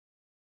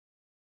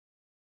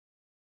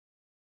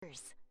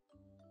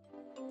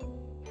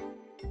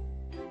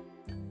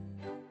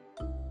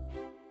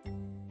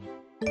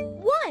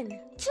1,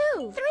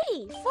 2,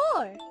 3,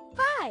 4,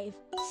 5,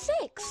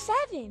 6,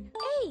 7,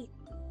 8,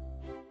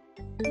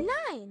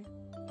 9.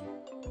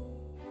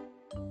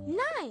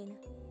 9.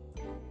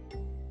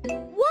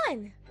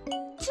 1,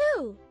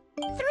 2,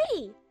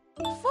 3,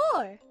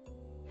 4.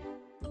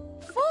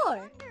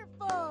 4.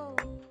 Wonderful!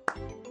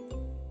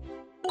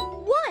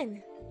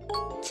 1,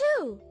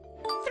 2,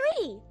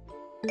 3,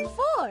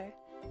 4,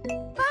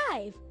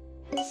 5,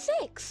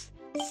 6,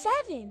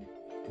 7.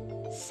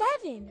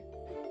 7.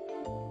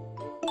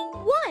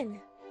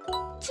 1,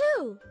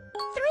 2,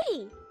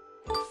 3,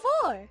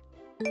 4,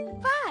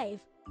 5,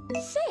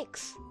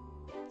 6.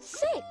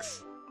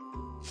 6.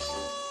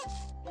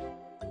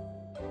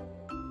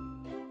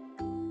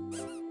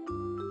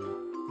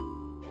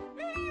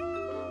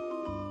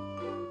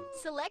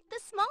 Select the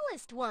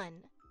smallest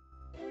one.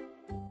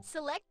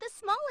 Select the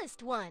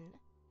smallest one.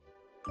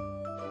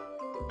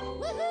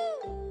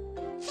 Woohoo!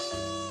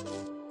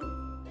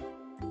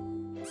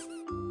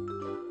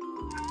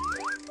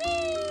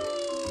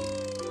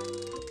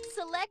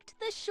 Select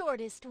the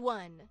shortest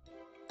one.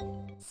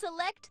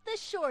 Select the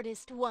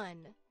shortest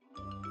one.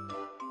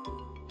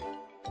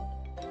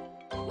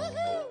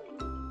 Woohoo!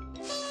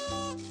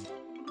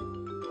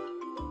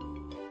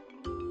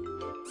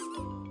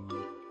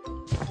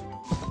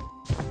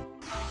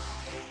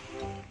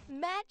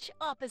 Match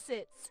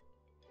opposites.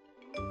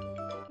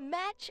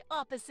 Match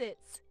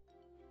opposites.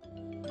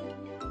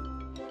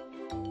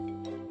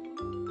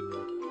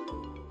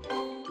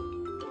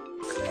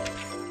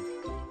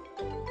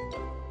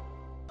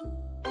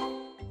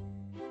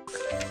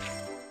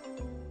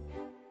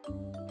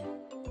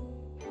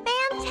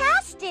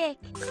 Fantastic!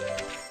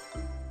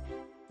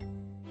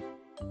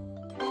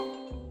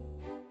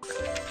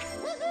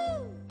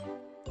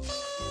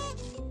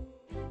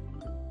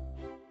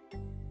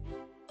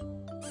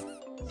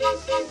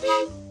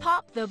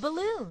 Pop the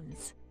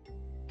balloons.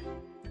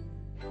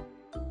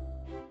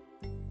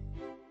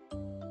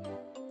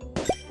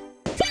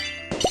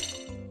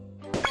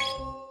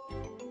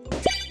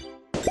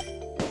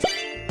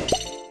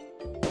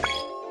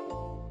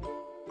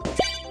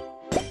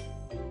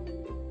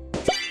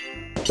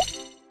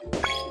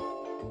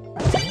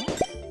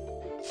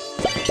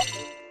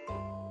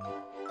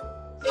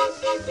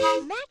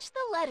 Match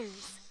the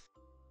letters.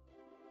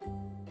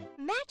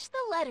 Match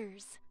the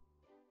letters.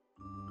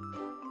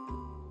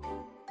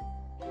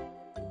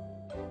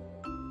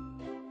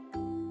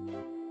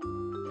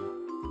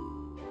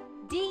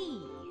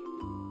 D,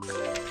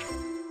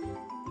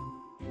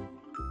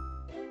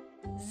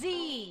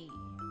 Z,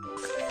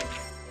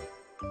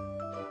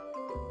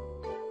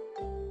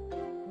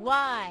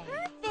 Y,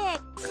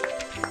 Perfect!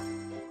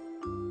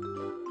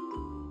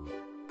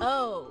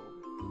 O.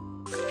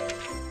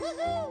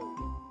 Woohoo!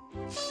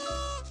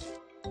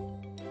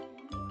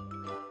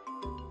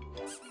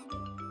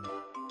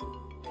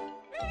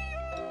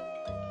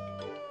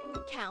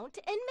 Count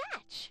and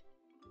match.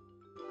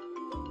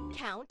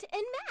 Count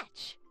and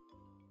match.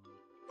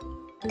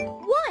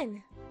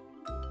 1,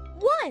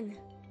 1,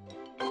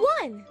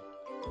 1.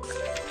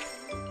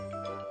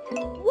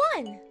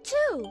 1,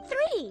 2,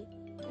 3.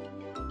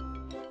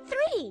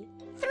 3,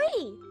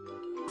 3.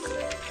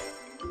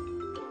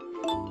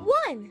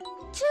 1,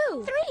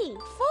 2, 3,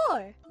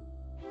 4.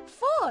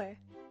 4,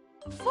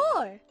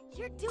 4.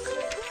 You're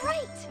doing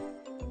great!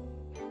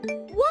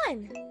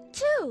 1,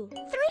 2,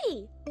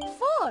 3,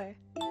 4,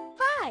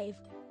 5,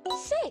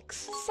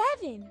 6,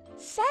 7,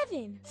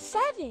 7,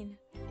 7.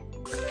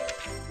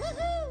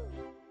 Woohoo!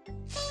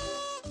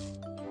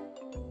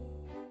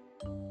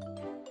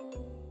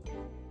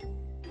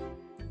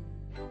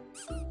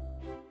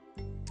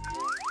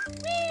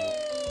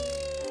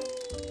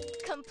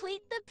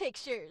 Complete the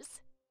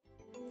pictures.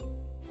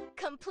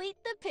 Complete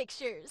the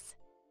pictures.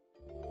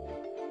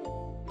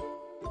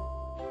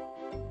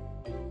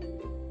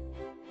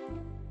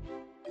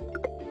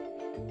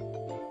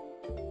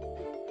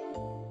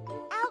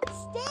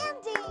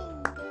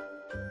 Outstanding!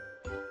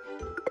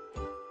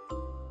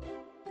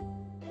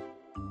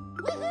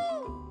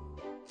 Woohoo!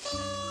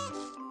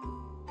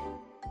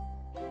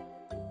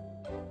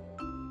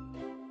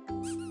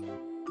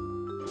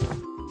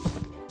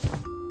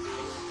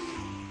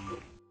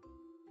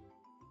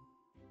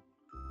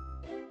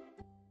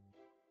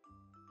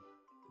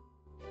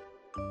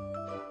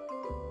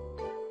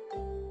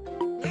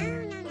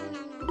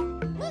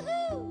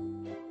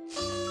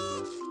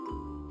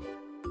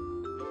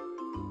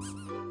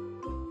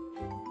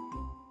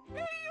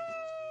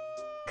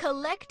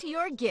 Collect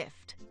your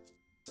gift.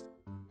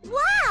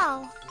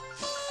 Wow!